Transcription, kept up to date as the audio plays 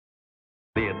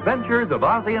Adventures of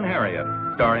Ozzie and Harriet,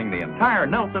 starring the entire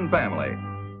Nelson family.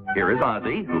 Here is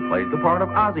Ozzie, who plays the part of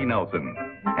Ozzie Nelson,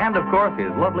 and of course his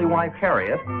lovely wife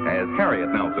Harriet as Harriet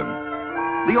Nelson.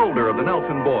 The older of the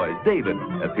Nelson boys, David,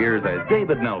 appears as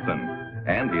David Nelson,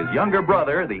 and his younger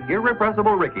brother, the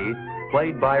irrepressible Ricky,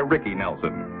 played by Ricky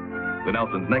Nelson. The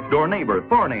Nelsons' next-door neighbor,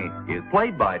 Thorny, is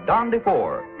played by Don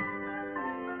DeFore.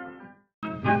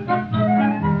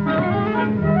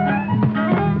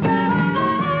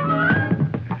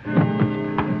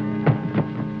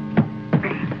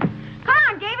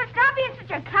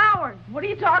 What are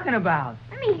you talking about?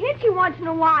 Let me hit you once in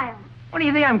a while. What do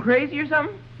you think, I'm crazy or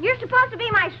something? You're supposed to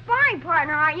be my sparring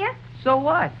partner, aren't you? So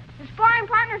what? The sparring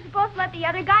partner's supposed to let the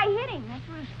other guy hit him. That's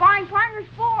what a sparring partner's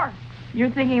for. You're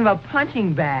thinking of a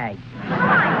punching bag. Come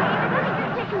on, David. Let me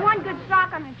just hit you one good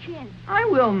sock on the chin. I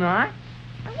will not.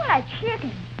 What a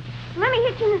chicken. Let me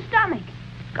hit you in the stomach.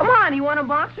 Come on, you want to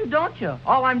box or don't you?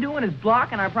 All I'm doing is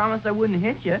block, and I promised I wouldn't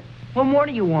hit you. What more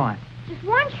do you want? Just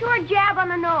one short jab on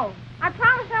the nose. I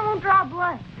promise I won't draw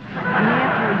blood. The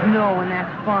answer is no, and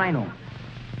that's final.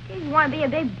 You want to be a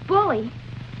big bully.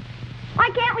 Why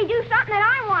can't we do something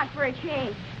that I want for a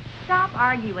change? Stop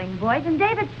arguing, boys, and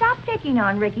David, stop picking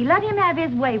on Ricky. Let him have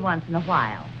his way once in a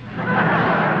while.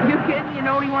 You kidding? You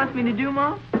know what he wants me to do,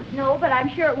 Mom? No, but I'm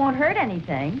sure it won't hurt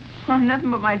anything. Oh,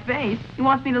 nothing but my face. He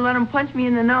wants me to let him punch me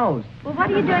in the nose. Well, what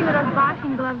are you doing with those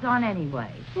boxing gloves on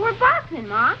anyway? We're boxing,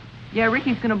 Ma. Yeah,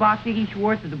 Ricky's going to box Iggy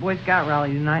Schwartz at the Boy Scout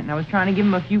rally tonight, and I was trying to give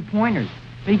him a few pointers.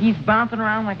 But he keeps bouncing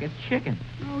around like a chicken.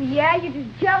 Oh, yeah? You're just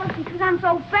jealous because I'm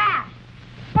so fast.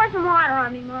 Pour some water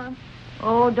on me, Mom.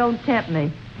 Oh, don't tempt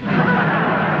me.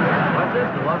 What's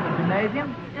this, the local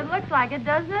gymnasium? It looks like it,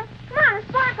 doesn't it? Come on, let's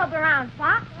spark up around,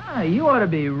 Pop. Ah, you ought to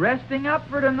be resting up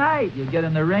for tonight. You get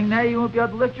in the ring there, you won't be able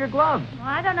to lift your gloves. Well,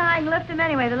 I don't know how I can lift them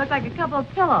anyway. They look like a couple of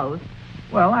pillows.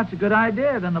 Well, that's a good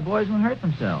idea. Then the boys won't hurt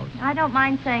themselves. I don't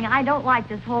mind saying I don't like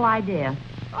this whole idea.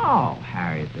 Oh,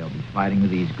 Harriet, they'll be fighting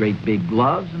with these great big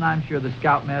gloves, and I'm sure the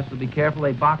scoutmaster will be careful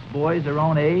they box boys their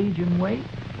own age and weight.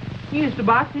 You used to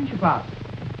box, didn't you, Pop?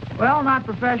 Well, not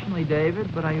professionally,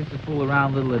 David, but I used to fool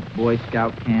around a little at Boy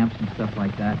Scout camps and stuff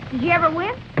like that. Did you ever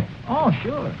win? Oh,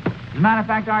 sure. As a matter of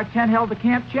fact, our tent held the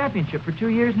camp championship for 2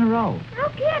 years in a row. No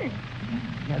kidding.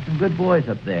 We had some good boys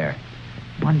up there.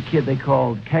 One kid they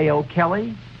called K.O.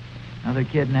 Kelly. Another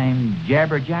kid named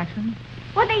Jabber Jackson.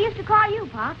 What they used to call you,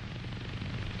 Pop?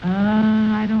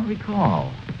 I don't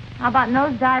recall. How about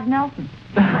Nosedive Nelson?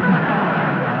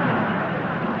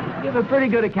 Give a pretty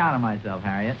good account of myself,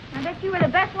 Harriet. I bet you were the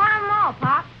best one of them all,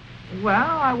 Pop.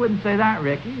 Well, I wouldn't say that,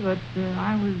 Ricky, but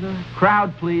I was a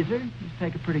crowd pleaser. Just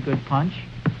take a pretty good punch.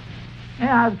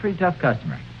 Yeah, I was a pretty tough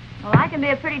customer. Well, I can be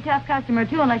a pretty tough customer,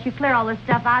 too, unless you clear all this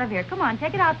stuff out of here. Come on,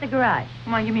 take it out the garage.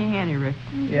 Come on, give me a hand here, Rick.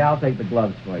 Yeah, I'll take the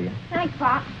gloves for you. Thanks,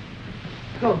 Pop.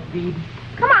 Go, Steve.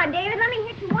 Come on, David. Let me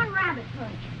hit you one rabbit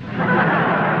punch.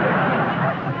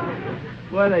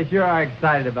 Boy, they sure are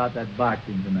excited about that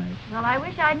boxing tonight. Well, I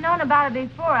wish I'd known about it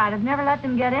before. I'd have never let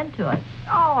them get into it.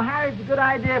 Oh, Harry, it's a good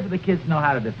idea for the kids to know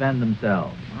how to defend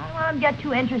themselves. I don't want them to get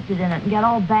too interested in it and get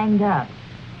all banged up.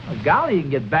 Well, golly, you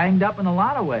can get banged up in a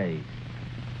lot of ways.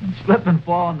 You can slip and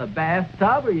fall in the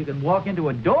bathtub, or you can walk into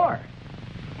a door.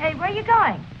 Hey, where are you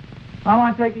going? I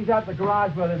want to take these out the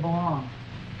garage where they belong.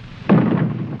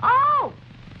 Oh!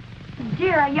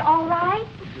 Dear, are you all right?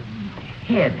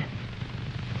 Head.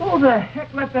 Who the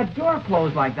heck let that door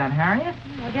close like that, Harriet?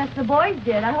 I guess the boys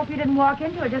did. I hope you didn't walk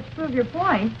into it just to prove your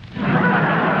point.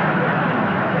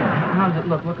 How does it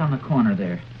look? Look on the corner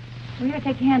there. Well, here,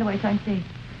 take your hand away so I can see.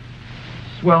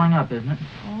 Swelling up, isn't it?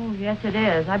 Oh, yes, it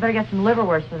is. I better get some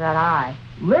liverwurst for that eye.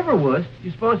 Liverwurst?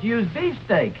 You're supposed to use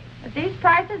beefsteak. At these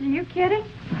prices, are you kidding?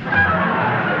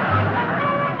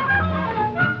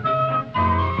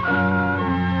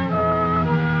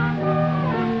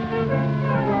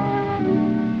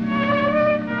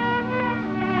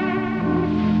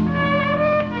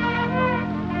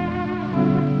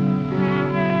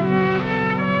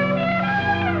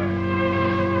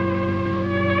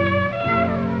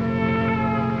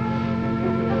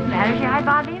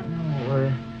 Bother you?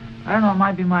 Oh, I don't know, it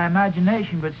might be my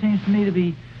imagination, but it seems to me to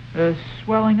be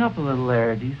swelling up a little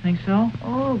there. Do you think so?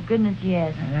 Oh, goodness,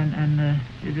 yes. And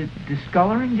is it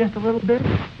discoloring just a little bit?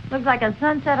 Looks like a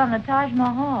sunset on the Taj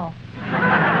Mahal.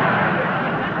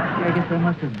 Yeah, I guess I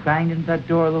must have banged into that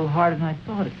door a little harder than I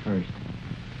thought at first.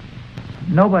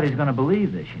 Nobody's going to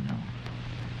believe this, you know.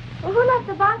 Well, who left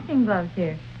the boxing gloves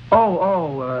here?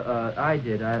 I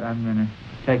did. I'm going to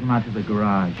take them out to the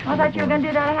garage. I thought you were going to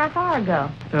do that a half hour ago.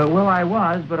 Well, I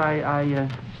was, but I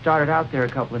started out there a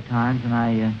couple of times, and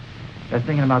I was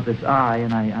thinking about this eye,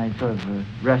 and I sort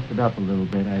of rested up a little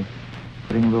bit. I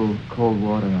Putting a little cold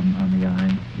water on the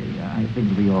eye. Yeah, I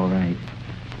think it'll be all right.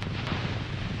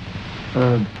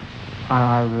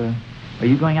 Are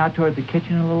you going out toward the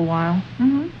kitchen in a little while?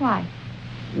 Mm-hmm. Why?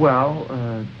 Well,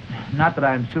 not that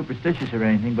I'm superstitious or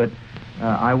anything, but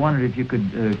I wondered if you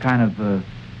could kind of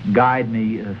guide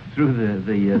me through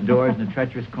the doors and the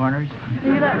treacherous corners.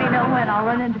 You let me know when. I'll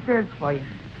run interference for you.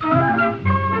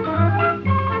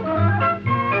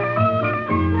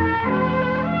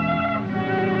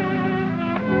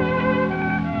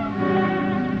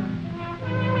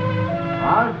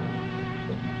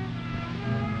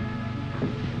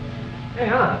 Hey,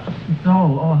 Hans.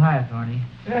 Oh, hi, Thorny.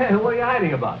 Hey, what are you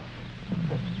hiding about?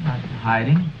 Not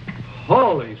hiding.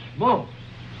 Holy smokes.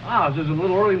 Wow, is this a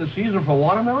little early in the season for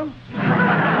watermelon? A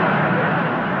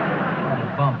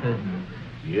bump, isn't it?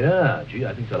 Yeah, gee,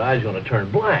 I think that eye's going to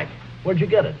turn black. Where'd you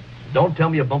get it? Don't tell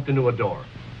me you bumped into a door.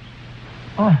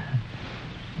 Oh,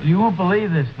 you won't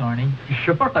believe this, Thorny.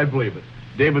 Sure, I believe it.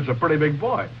 David's a pretty big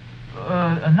boy.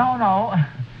 No.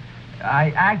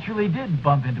 I actually did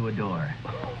bump into a door.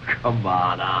 Oh, come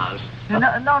on, Oz. No,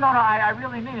 I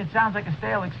really mean it. Sounds like a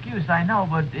stale excuse, I know,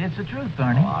 but it's the truth,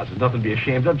 Thorny. Oh, Oz, there's nothing to be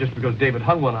ashamed of just because David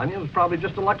hung one on you. It was probably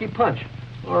just a lucky punch.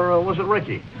 Or was it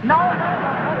Ricky? No,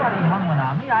 nobody hung one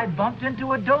on me. I bumped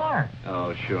into a door.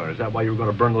 Oh, sure. Is that why you were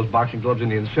going to burn those boxing gloves in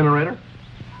the incinerator?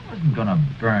 I wasn't going to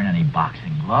burn any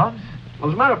boxing gloves. Well,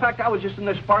 as a matter of fact, I was just in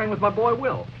there sparring with my boy,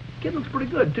 Will. Kid looks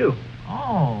pretty good, too.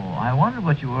 Oh, I wondered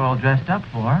what you were all dressed up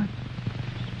for.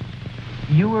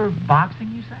 You were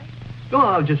boxing, you say? No,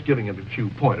 I was just giving him a few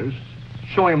pointers,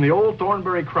 showing him the old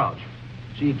Thornberry crouch.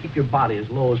 So you keep your body as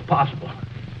low as possible.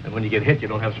 And when you get hit, you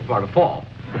don't have so far to fall.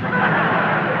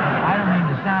 I don't mean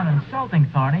to sound insulting,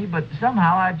 Thorny, but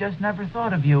somehow I just never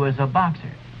thought of you as a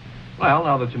boxer. Well,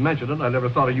 now that you mention it, I never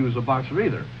thought of you as a boxer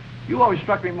either. You always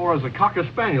struck me more as a Cocker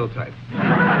Spaniel type. What's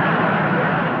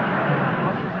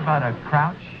this about a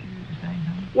crouch, you were saying?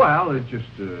 Well, it's just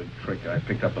a trick I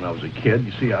picked up when I was a kid.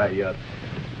 You see, I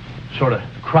sort of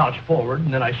crouch forward,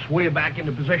 and then I sway back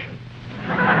into position.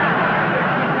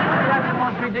 That's the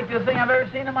most ridiculous thing I've ever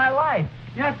seen in my life.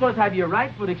 You're not supposed to have your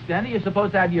right foot extended. You're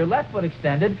supposed to have your left foot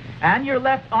extended and your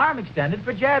left arm extended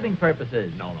for jabbing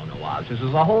purposes. No, Oz. This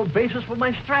is the whole basis for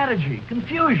my strategy.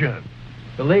 Confusion.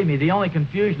 Believe me, the only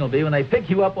confusion will be when they pick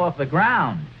you up off the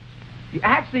ground. You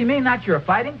actually mean that's your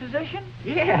fighting position?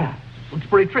 Yeah. Looks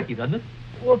pretty tricky, doesn't it?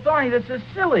 Well, Thorny, this is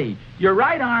silly. Your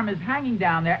right arm is hanging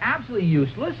down there, absolutely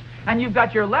useless, and you've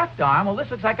got your left arm. Well,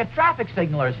 this looks like a traffic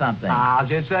signal or something. Ah,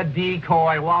 it's a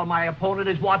decoy while my opponent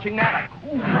is watching that.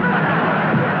 What the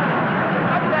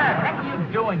heck are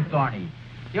you doing, Thorny?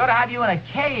 He ought to have you in a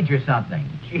cage or something.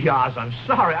 Gee, Oz, I'm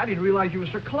sorry. I didn't realize you were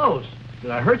so close.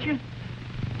 Did I hurt you?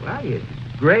 Well, you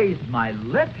grazed my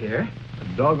lip here. A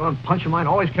doggone punch of mine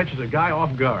always catches a guy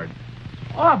off guard.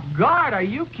 Off guard? Are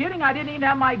you kidding? I didn't even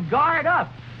have my guard up.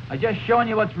 I'm just showing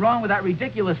you what's wrong with that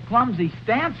ridiculous, clumsy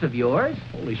stance of yours.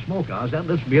 Holy smoke, Oz, that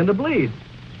lip's beginning to bleed.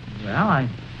 Well, I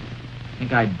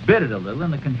think I bit it a little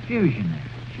in the confusion there.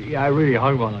 Gee, I really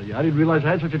hung one on you. I didn't realize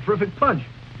I had such a terrific punch.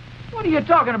 What are you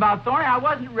talking about, Thorny? I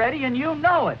wasn't ready, and you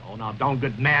know it. Oh, now, don't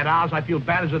get mad, Oz. I feel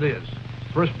bad as it is.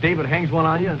 First, David hangs one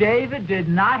on you. David did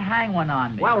not hang one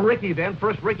on me. Well, Ricky, then.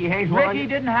 First, Ricky hangs one on you.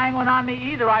 Ricky didn't hang one on me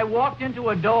either. I walked into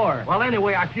a door. Well,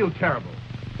 anyway, I feel terrible.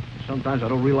 Sometimes I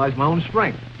don't realize my own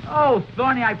strength. Oh,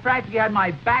 Thorny, I practically had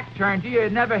my back turned to you.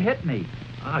 It never hit me.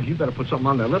 Oz, you better put something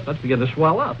on that lip. That's beginning to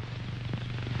swell up.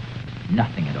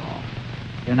 Nothing at all.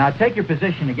 Here, now, take your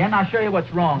position again. I'll show you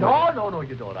what's wrong. No,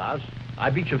 you don't, Oz. I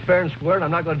beat you fair and square, and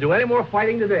I'm not going to do any more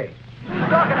fighting today. You're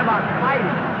talking about fighting.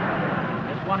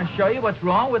 I just want to show you what's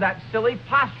wrong with that silly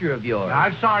posture of yours.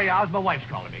 I'm sorry, Oz. My wife's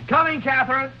calling me. Coming,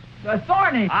 Catherine.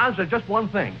 Thorny. Oz, there's just one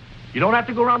thing. You don't have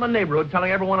to go around the neighborhood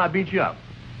telling everyone I beat you up.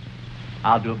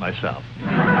 I'll do it myself.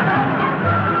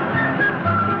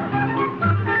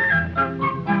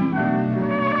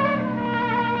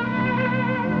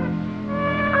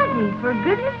 Ozzie, for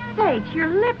goodness sakes, your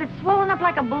lip is swollen up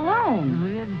like a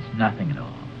balloon. It's nothing at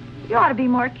all. You ought to be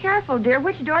more careful, dear.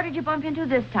 Which door did you bump into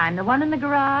this time? The one in the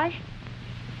garage?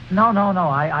 No.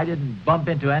 I didn't bump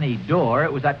into any door.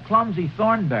 It was that clumsy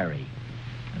Thornberry.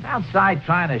 I was outside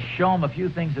trying to show him a few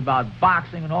things about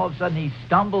boxing, and all of a sudden he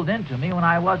stumbled into me when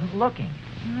I wasn't looking.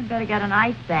 I'd better get an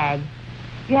ice bag.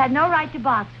 You had no right to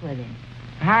box with him.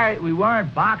 Harriet, we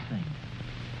weren't boxing. In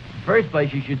the first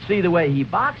place, you should see the way he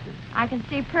boxes. I can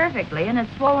see perfectly, and it's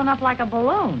swollen up like a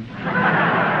balloon.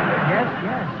 Yes,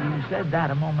 you said that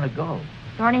a moment ago.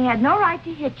 Thorny had no right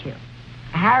to hit you.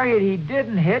 Harriet, he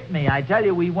didn't hit me. I tell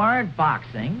you, we weren't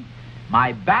boxing.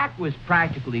 My back was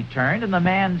practically turned, and the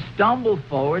man stumbled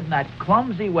forward in that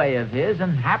clumsy way of his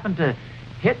and happened to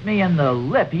hit me in the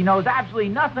lip. He knows absolutely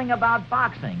nothing about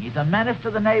boxing. He's a menace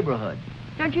to the neighborhood.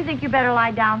 Don't you think you better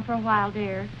lie down for a while,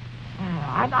 dear?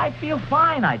 I feel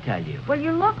fine, I tell you. Well,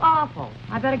 you look awful.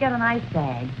 I better get an ice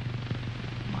bag.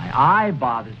 My eye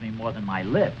bothers me more than my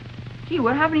lip. Gee,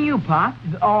 what happened to you, Pop?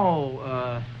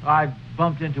 I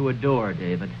bumped into a door,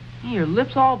 David. Hey, your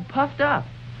lip's all puffed up.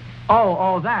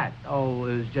 That. It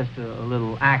was just a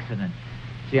little accident.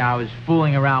 See, I was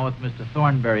fooling around with Mr.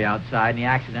 Thornberry outside, and he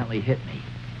accidentally hit me.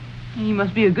 Hey, you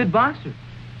must be a good boxer.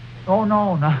 Oh,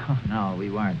 no,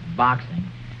 we weren't boxing.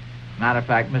 Matter of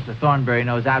fact, Mr. Thornberry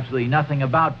knows absolutely nothing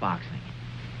about boxing.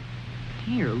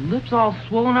 Gee, your lip's all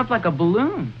swollen up like a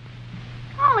balloon.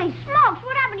 Holy smokes,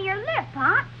 what happened to your lip,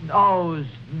 Pop? Oh, it was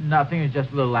nothing. It was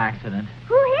just a little accident.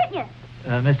 Who hit you?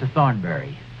 Mr.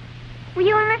 Thornberry. Were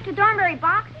you and Mr. Thornberry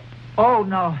boxing? Oh,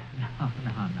 no,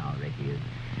 Ricky. It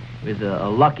was a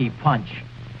lucky punch.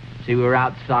 See, we were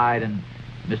outside, and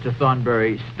Mr.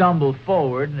 Thornberry stumbled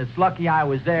forward, and it's lucky I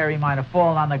was there. He might have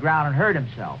fallen on the ground and hurt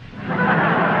himself.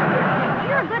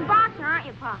 You're a good boxer, aren't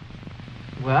you, Pop?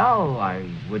 Well, I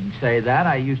wouldn't say that.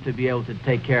 I used to be able to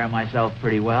take care of myself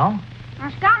pretty well.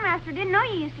 Our scoutmaster didn't know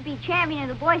you used to be champion of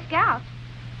the Boy Scouts.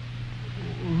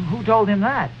 Who told him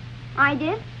that? I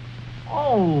did.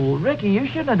 Oh, Ricky, you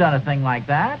shouldn't have done a thing like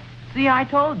that. See, I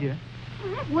told you.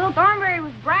 Will Thornberry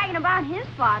was bragging about his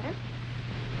father.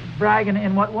 Bragging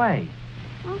in what way?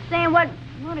 Well, saying what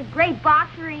a great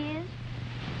boxer he is.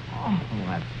 Oh,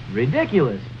 that's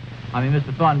ridiculous. I mean,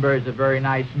 Mr. Thornberry's a very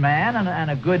nice man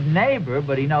and a good neighbor,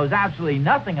 but he knows absolutely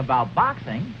nothing about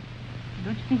boxing.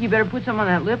 Don't you think you better put some on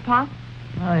that lip, Pop?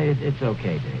 It's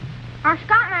okay, Dave. Our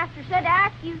scoutmaster said to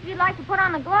ask you if you'd like to put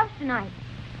on the gloves tonight.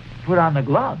 Put on the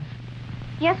gloves?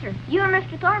 Yes, sir. You and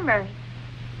Mr. Thornberry.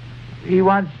 He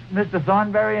wants Mr.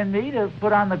 Thornberry and me to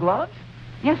put on the gloves?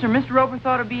 Yes, sir. Mr. Roper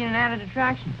thought it'd be an added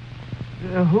attraction.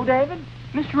 Who, David?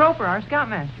 Mr. Roper, our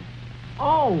scoutmaster.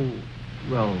 Oh,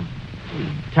 well,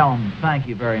 tell him thank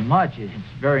you very much. It's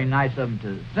very nice of him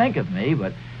to think of me,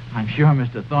 but I'm sure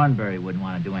Mr. Thornberry wouldn't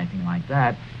want to do anything like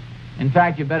that. In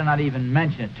fact, you better not even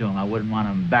mention it to him. I wouldn't want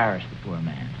to embarrass the poor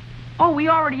man. Oh, we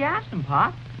already asked him,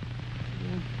 Pop.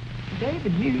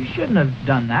 David, you shouldn't have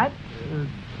done that.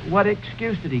 What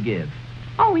excuse did he give?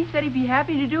 Oh, he said he'd be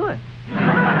happy to do it. It's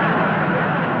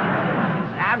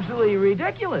absolutely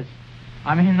ridiculous.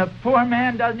 I mean, the poor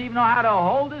man doesn't even know how to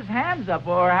hold his hands up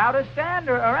or how to stand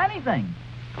or anything.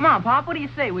 Come on, Pop, what do you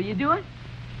say? Will you do it?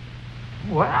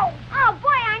 Well... Oh, boy,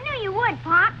 I knew you would,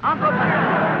 Pop. I'll go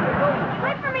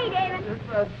Wait for me, David.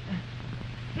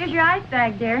 Here's your ice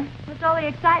bag, dear. What's all the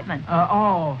excitement?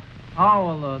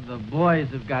 The boys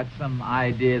have got some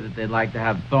idea that they'd like to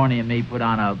have Thorny and me put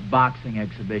on a boxing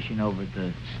exhibition over at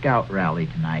the Scout rally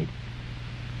tonight.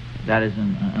 That is,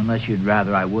 unless you'd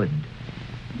rather I wouldn't.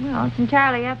 Well, it's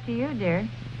entirely up to you, dear.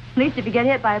 At least if you get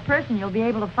hit by a person, you'll be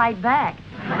able to fight back.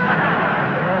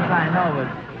 Yes, I know,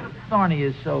 but Thorny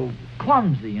is so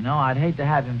clumsy, you know. I'd hate to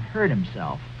have him hurt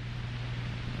himself.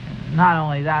 Not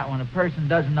only that, when a person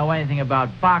doesn't know anything about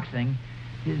boxing,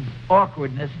 his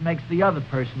awkwardness makes the other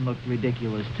person look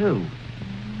ridiculous, too.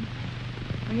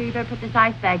 Well, here, you better put this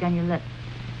ice bag on your lips.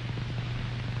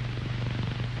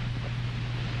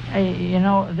 Hey, you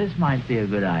know, this might be a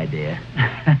good idea.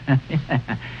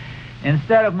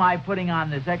 Instead of my putting on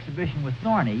this exhibition with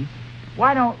Thorny,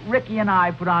 why don't Ricky and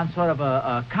I put on sort of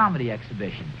a comedy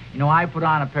exhibition? You know, I put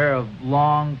on a pair of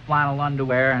long flannel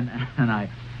underwear, and I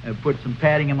put some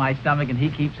padding in my stomach, and he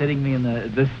keeps hitting me in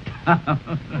the stomach.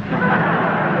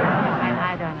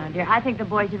 I don't know, dear. I think the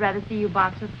boys would rather see you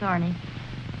box with Thorny.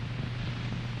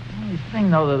 The only thing,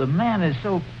 though, that the man is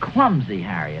so clumsy,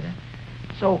 Harriet.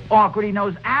 So awkward, he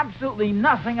knows absolutely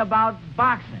nothing about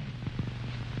boxing.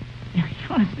 You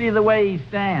want to see the way he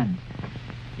stands.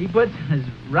 He puts his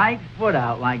right foot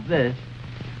out like this,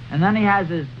 and then he has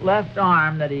his left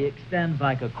arm that he extends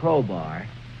like a crowbar.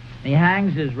 And he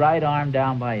hangs his right arm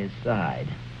down by his side.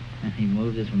 And he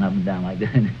moves this one up and down like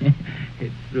that.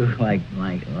 It's through like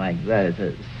that. It's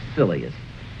the silliest.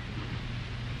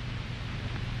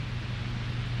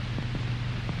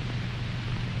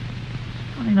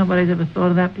 Funny nobody's ever thought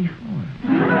of that before.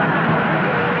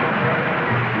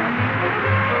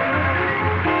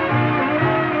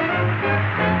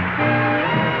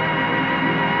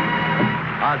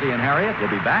 Ozzie and Harriet will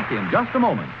be back in just a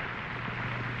moment.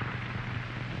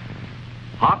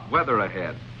 Hot weather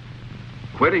ahead.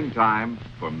 Quitting time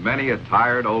for many a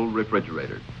tired old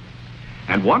refrigerator.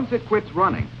 And once it quits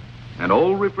running, an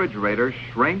old refrigerator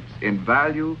shrinks in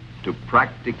value to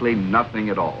practically nothing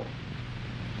at all.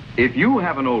 If you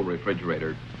have an old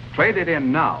refrigerator, trade it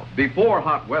in now, before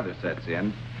hot weather sets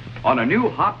in, on a new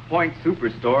Hot Point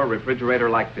Superstore refrigerator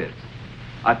like this.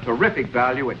 A terrific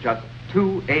value at just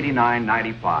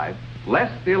 $289.95,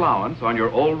 less the allowance on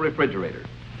your old refrigerator.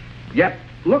 Yet,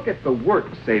 look at the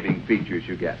work-saving features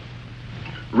you get.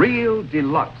 Real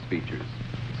deluxe features,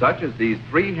 such as these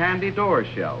 3 handy door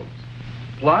shelves,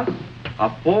 plus a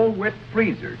full-width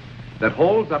freezer that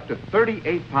holds up to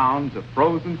 38 pounds of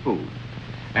frozen food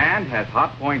and has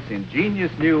Hot Point's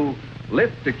ingenious new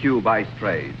lift-to-cube ice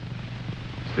trays.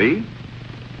 See?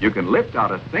 You can lift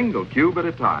out a single cube at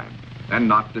a time and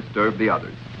not disturb the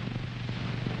others.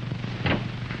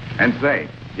 And say,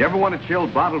 you ever want to chill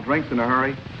bottled drinks in a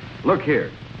hurry? Look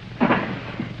here.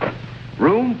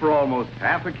 Room for almost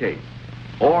half a case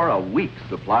or a week's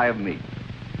supply of meat.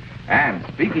 And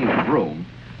speaking of room,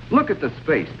 look at the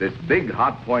space this big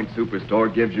Hot Point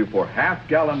Superstore gives you for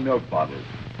half-gallon milk bottles,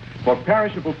 for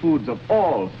perishable foods of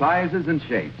all sizes and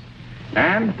shapes,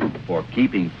 and for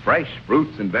keeping fresh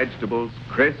fruits and vegetables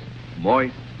crisp,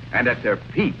 moist, and at their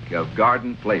peak of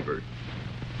garden flavor.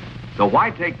 So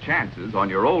why take chances on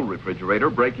your old refrigerator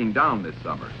breaking down this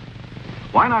summer?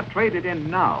 Why not trade it in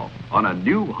now on a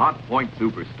new Hot Point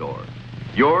Superstore?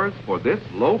 Yours for this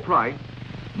low price,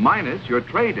 minus your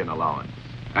trade-in allowance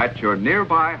at your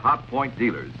nearby Hot Point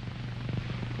dealers.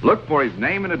 Look for his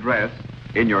name and address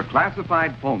in your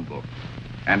classified phone book.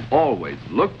 And always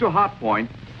look to Hot Point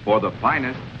for the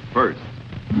finest first.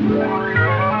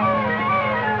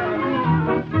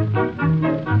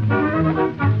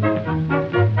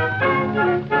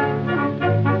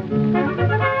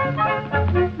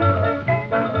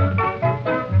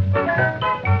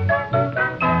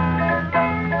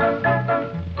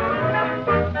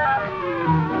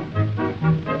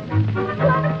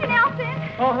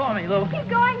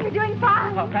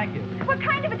 Thank you. What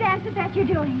kind of a dance is that you're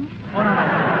doing? Oh, no,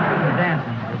 I'm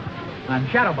dancing. I'm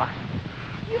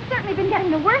shadowboxing. You've certainly been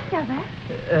getting the worst of it.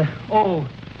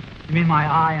 You mean my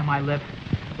eye and my lip?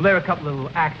 Well, there are a couple of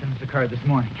little accidents occurred this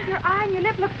morning. Your eye and your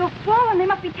lip look so swollen. They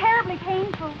must be terribly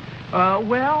painful.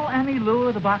 Well, Emmy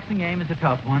Lou, the boxing game is a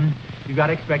tough one. You've got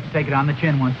to expect to take it on the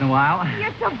chin once in a while.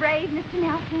 You're so brave, Mr.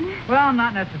 Nelson. Well,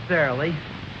 not necessarily.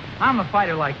 I'm a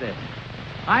fighter like this.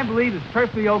 I believe it's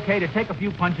perfectly okay to take a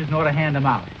few punches in order to hand them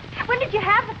out. When did you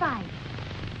have the fight?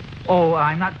 Oh,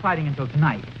 I'm not fighting until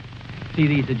tonight. See,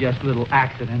 these are just little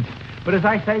accidents. But as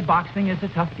I say, boxing is a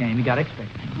tough game. You got to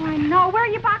expect it. Oh, I know. Where are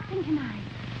you boxing tonight?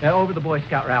 Over the Boy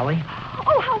Scout rally.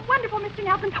 Oh, how wonderful, Mr.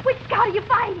 Nelson. Which scout are you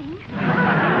fighting?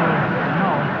 No,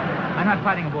 I'm not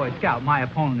fighting a Boy Scout. My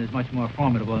opponent is much more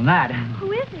formidable than that.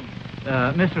 Who is it?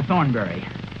 Mr. Thornberry.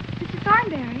 Mr.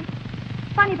 Thornberry?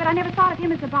 Funny, but I never thought of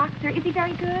him as a boxer. Is he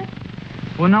very good?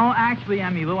 Well, no, actually,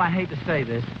 Emmy Lou, I hate to say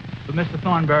this, but Mr.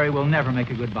 Thornberry will never make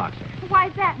a good boxer. Why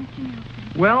is that, Mr. Nelson?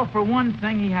 Well, for one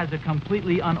thing, he has a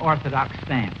completely unorthodox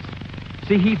stance.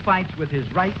 See, he fights with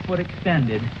his right foot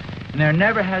extended, and there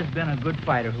never has been a good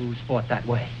fighter who's fought that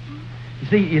way. You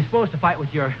see, you're supposed to fight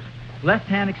with your left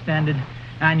hand extended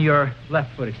and your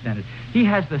left foot extended. He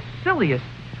has the silliest...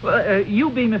 you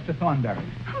be Mr. Thornberry.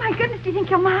 Oh, my goodness, do you think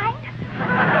you'll mind?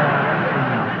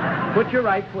 Put your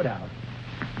right foot out.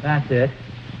 That's it.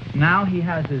 Now he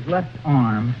has his left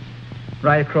arm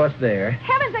right across there.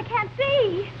 Heavens, I can't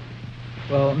see.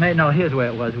 Well, no, here's the way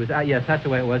it was. Yes, that's the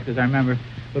way it was, because I remember it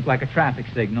looked like a traffic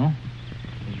signal.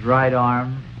 His right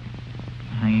arm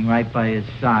hanging right by his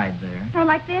side there. Oh,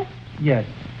 like this? Yes.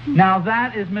 Now,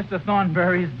 that is Mr.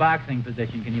 Thornberry's boxing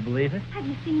position. Can you believe it? Have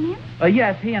you seen him?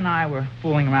 Yes, he and I were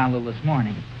fooling around a little this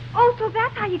morning. Oh, so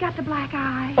that's how you got the black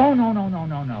eye. Oh, no.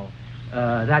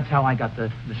 That's how I got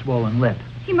the swollen lip.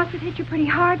 He must have hit you pretty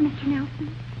hard, Mr.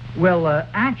 Nelson. Well,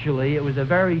 actually, it was a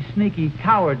very sneaky,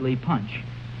 cowardly punch.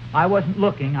 I wasn't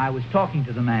looking. I was talking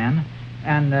to the man,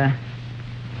 and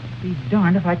be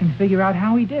darned if I can figure out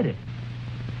how he did it.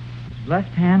 His left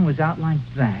hand was out like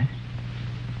that,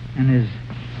 and his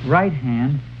right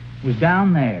hand was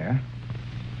down there.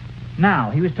 Now,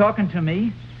 he was talking to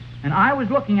me, and I was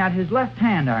looking at his left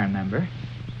hand, I remember.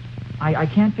 I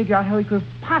can't figure out how he could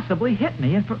possibly hit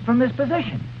me from this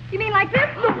position. You mean like this?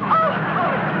 Oh,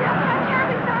 I'm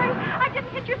terribly sorry. I didn't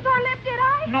hit your sore lip, did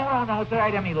I? No, it's all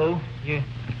right, Emmy Lou. You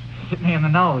hit me in the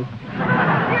nose. Dear,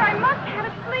 I must have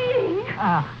it bleeding.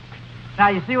 Now,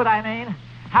 you see what I mean?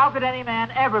 How could any man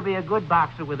ever be a good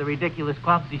boxer with a ridiculous,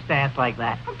 clumsy stance like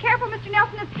that? Oh, careful, Mr.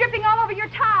 Nelson. It's dripping all over your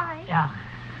tie. Yeah.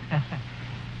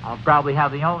 I'll probably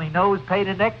have the only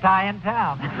nose-painted necktie in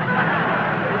town. You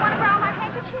want to borrow my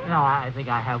handkerchief? No, I think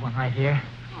I have one right here.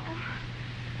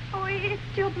 Oh, it's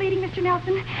still bleeding, Mr.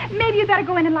 Nelson. Maybe you better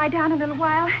go in and lie down a little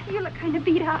while. You look kind of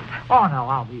beat up. Oh, no,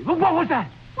 I'll be... What was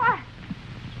that? What?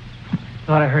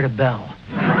 Thought I heard a bell.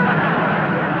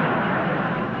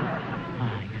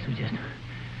 I guess we just...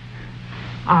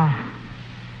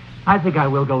 I think I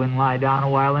will go in and lie down a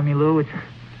while, Emmy Lou. It's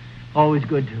always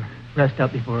good to rest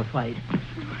up before a fight.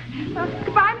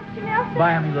 Goodbye, Mr. Nelson.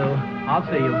 Bye, Emmy Lou. I'll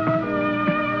see you.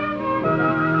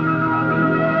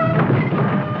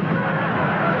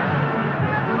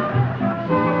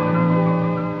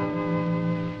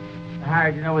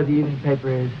 Harry, do you know where the evening paper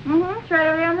is? Mm-hmm. It's right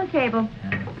over there on the table.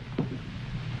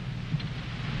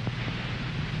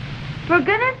 For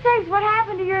goodness sakes, what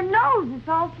happened to your nose? It's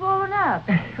all swollen up.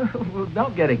 Well,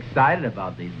 don't get excited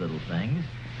about these little things.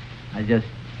 I just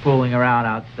fooling around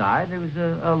outside. There was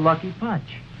a lucky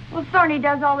punch. Well, Thorny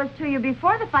does all this to you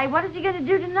before the fight. What is he going to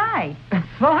do tonight?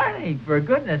 Thorny, for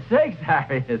goodness sakes,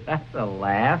 Harriet, that's a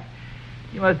laugh.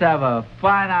 You must have a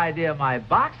fine idea of my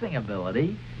boxing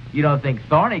ability. You don't think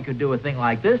Thorny could do a thing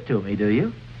like this to me, do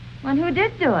you? Well, who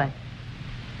did do it?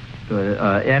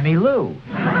 Emmy Lou.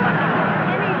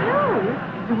 Emmy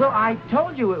Lou? Well, I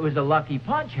told you it was a lucky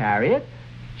punch, Harriet.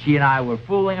 She and I were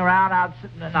fooling around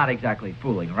not exactly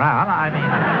fooling around. I mean,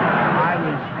 I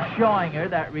was showing her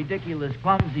that ridiculous,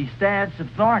 clumsy stance of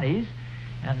Thorny's,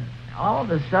 and all of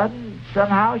a sudden,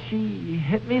 somehow she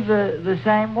hit me the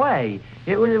same way.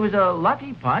 It was a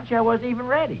lucky punch. I wasn't even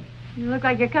ready. You look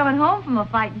like you're coming home from a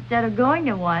fight instead of going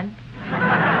to one.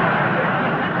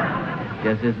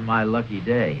 Guess this is my lucky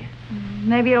day.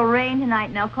 Maybe it'll rain tonight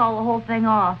and they'll call the whole thing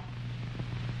off.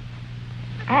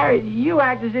 Harry, you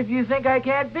act as if you think I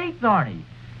can't beat Thorny.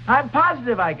 I'm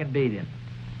positive I can beat him.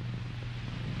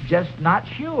 Just not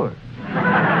sure. If you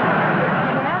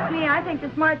ask me, I think the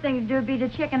smart thing to do would be to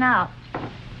chicken out.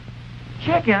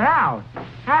 Chicken out?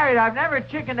 Harriet, I've never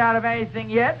chickened out of anything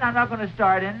yet, and I'm not going to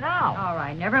start in now. All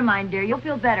right, never mind, dear. You'll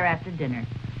feel better after dinner.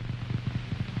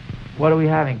 What are we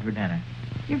having for dinner?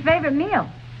 Your favorite meal.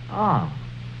 Oh.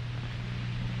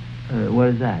 What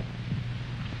is that?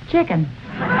 Chicken.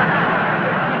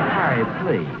 Harriet,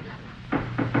 please.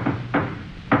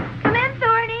 Come in,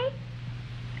 Thorny.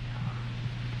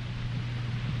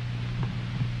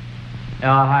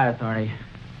 Oh, hi, Thorny.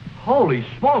 Holy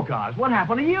smoke, Oz. What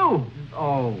happened to you?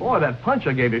 Oh. Boy, that punch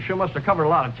I gave you sure must have covered a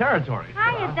lot of territory.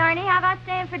 Hiya, Thorny. How about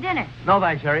staying for dinner? No,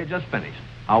 thanks, Harriet. Just finished.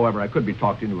 However, I could be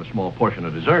talked into a small portion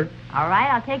of dessert. All right,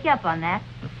 I'll take you up on that.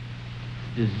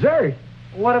 Dessert?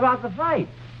 What about the fight?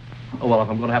 Oh, well, if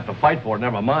I'm going to have to fight for it,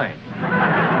 never mind.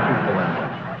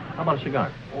 How about a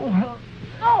cigar? Oh, well,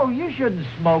 no, you shouldn't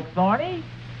smoke, Thorny.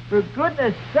 For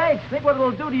goodness sakes, think what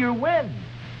it'll do to your wind.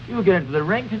 You'll get into the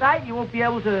ring tonight and you won't be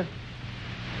able to...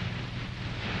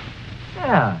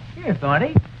 Yeah, here,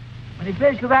 Thorny. When you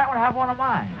finish with that one, have one of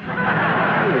mine.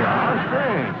 Yeah,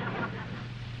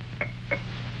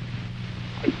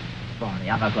 thanks. Thorny,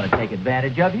 I'm not going to take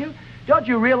advantage of you. Don't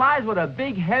you realize what a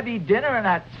big, heavy dinner and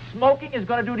that smoking is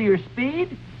going to do to your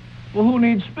speed? Well, who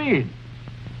needs speed?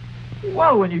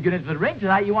 Well, when you get into the ring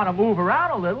tonight, you want to move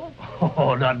around a little.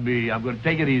 Oh, not me. I'm going to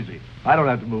take it easy. I don't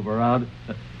have to move around.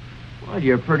 Well,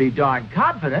 you're pretty darn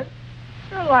confident.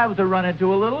 You're liable to run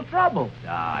into a little trouble.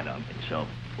 I don't think so.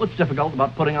 What's difficult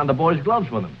about putting on the boys' gloves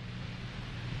with them?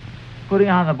 Putting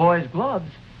on the boys'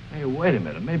 gloves? Hey, wait a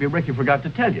minute. Maybe Ricky forgot to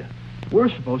tell you. We're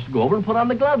supposed to go over and put on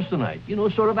the gloves tonight. You know,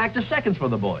 sort of act as seconds for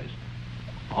the boys.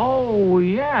 Oh,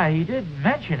 yeah, he did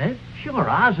mention it. Sure,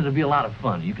 Oz, it'll be a lot of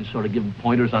fun. You can sort of give them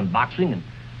pointers on boxing and...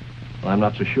 Well, I'm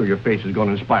not so sure your face is going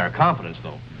to inspire confidence,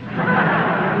 though.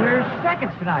 We're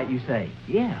seconds tonight, you say?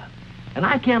 Yeah. And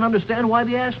I can't understand why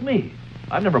they asked me.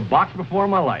 I've never boxed before in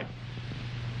my life.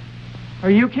 Are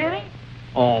you kidding?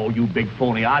 Oh, you big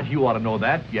phony, Oz, you ought to know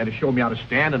that. You had to show me how to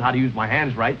stand and how to use my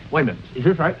hands right. Wait a minute. Is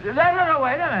this right? No,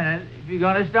 wait a minute. If you're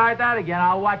going to start that again,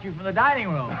 I'll watch you from the dining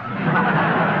room.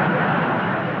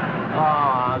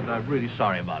 Oz, I'm really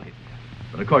sorry about it.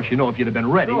 But, of course, you know, if you'd have been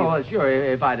ready... Oh, well, sure,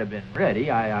 if I'd have been ready,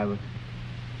 I would...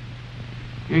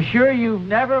 You're sure you've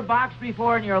never boxed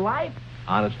before in your life?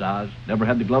 Honest, Oz, never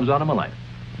had the gloves on in my life.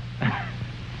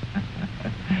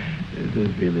 This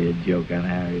is really a joke on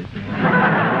Harriet.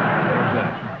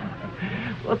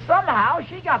 Well, somehow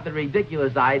she got the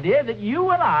ridiculous idea that you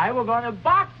and I were going to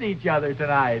box each other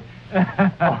tonight.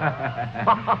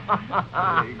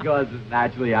 Because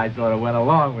naturally I sort of went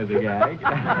along with the gag. She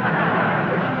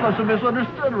must have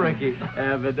misunderstood Ricky.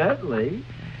 Evidently.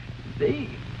 See?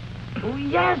 Oh,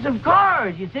 yes, of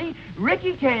course. You see,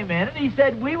 Ricky came in and he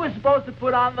said we were supposed to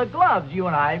put on the gloves, you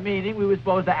and I, meaning we were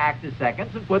supposed to act as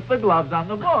seconds and put the gloves on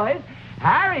the boys.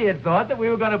 Harriet thought that we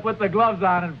were going to put the gloves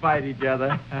on and fight each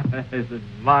other. This is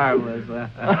marvelous.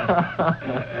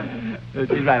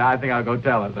 She's right. I think I'll go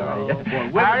tell her. Oh,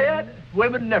 boy. Harriet?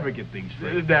 Women never get things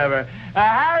straight. Never.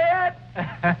 Harriet?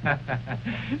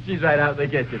 She's right out in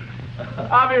the kitchen.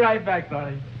 I'll be right back,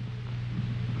 Thorny.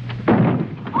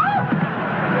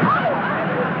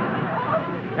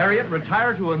 Harriet,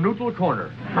 retire to a neutral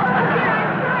corner. I'm sorry.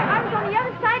 I was on the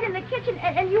other side in the kitchen,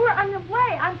 and you were on the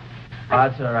way.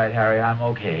 That's all right, Harry. I'm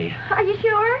okay. Are you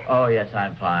sure? Oh, yes,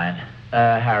 I'm fine.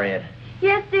 Harriet,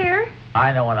 Yes, dear.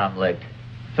 I know when I'm licked.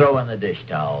 Throw in the dish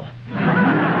towel.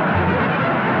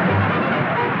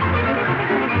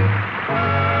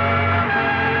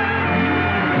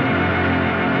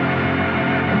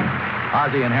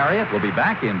 Ozzie and Harriet will be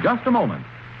back in just a moment.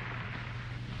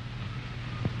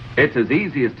 It's as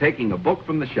easy as taking a book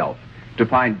from the shelf to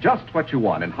find just what you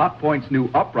want in Hot Point's new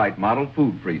upright model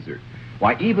food freezer.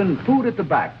 Why, even food at the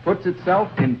back puts itself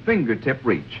in fingertip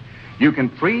reach. You can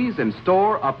freeze and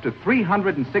store up to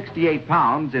 368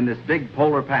 pounds in this big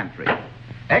polar pantry.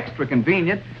 Extra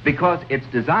convenient because it's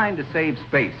designed to save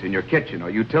space in your kitchen or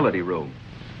utility room.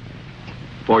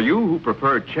 For you who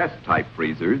prefer chest-type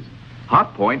freezers,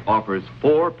 Hot Point offers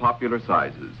 4 popular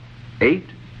sizes: 8,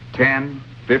 10,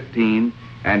 15,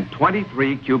 and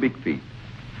 23 cubic feet.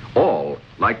 All,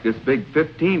 like this big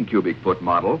 15 cubic foot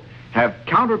model, have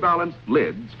counterbalanced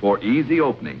lids for easy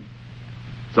opening.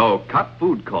 So cut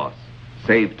food costs,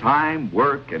 save time,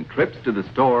 work, and trips to the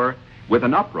store with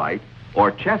an upright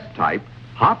or chest-type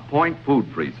Hot Point food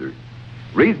freezer.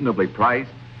 Reasonably priced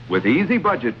with easy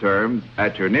budget terms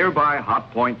at your nearby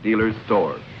Hot Point dealer's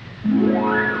store.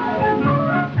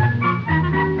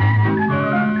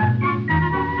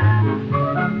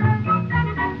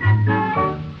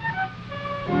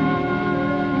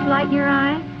 Light in your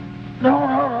eyes?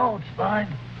 No, it's fine.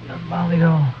 Doesn't bother me at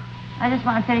all. I just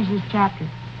want to finish this chapter.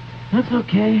 That's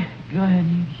okay. Go ahead,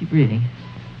 you keep reading.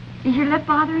 Is your lip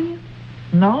bothering you?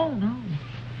 No.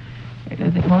 I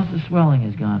think most of the swelling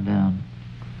has gone down.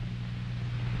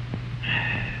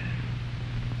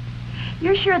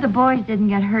 You're sure the boys didn't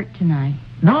get hurt tonight?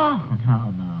 No.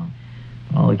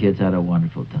 All the kids had a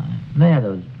wonderful time. They had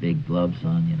those big gloves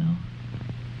on, you know.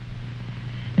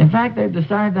 In fact, they've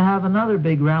decided to have another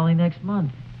big rally next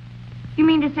month. You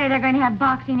mean to say they're going to have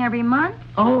boxing every month?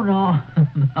 Oh, no.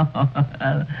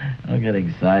 Don't get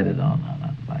excited. Oh, no,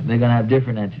 not boxing. They're going to have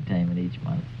different entertainment each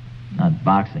month. Not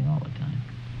boxing all the time.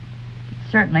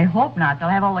 Certainly hope not. They'll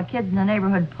have all the kids in the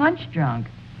neighborhood punch drunk.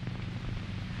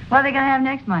 What are they going to have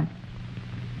next month?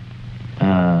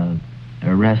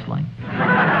 Wrestling. Fine.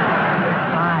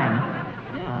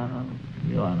 Yeah, it'll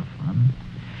be a lot of fun.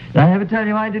 Did I ever tell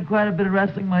you I did quite a bit of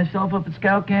wrestling myself up at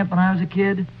scout camp when I was a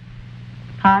kid?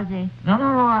 Ozzie. No,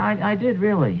 I did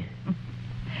really.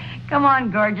 Come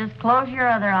on, gorgeous. Close your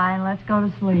other eye and let's go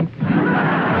to sleep.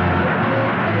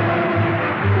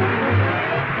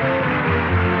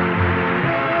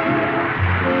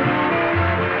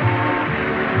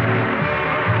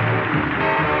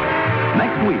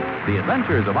 Next week, The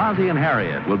Adventures of Ozzie and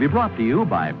Harriet will be brought to you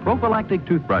by prophylactic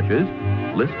toothbrushes,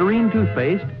 Listerine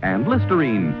toothpaste, and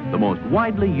Listerine, the most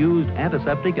widely used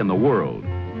antiseptic in the world.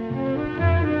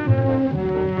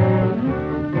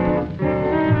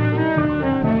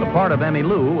 The part of Emmy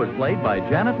Lou was played by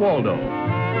Janet Waldo.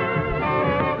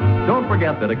 Don't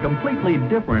forget that a completely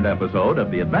different episode of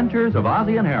The Adventures of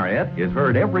Ozzie and Harriet is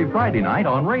heard every Friday night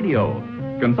on radio.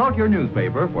 Consult your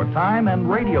newspaper for time and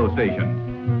radio station.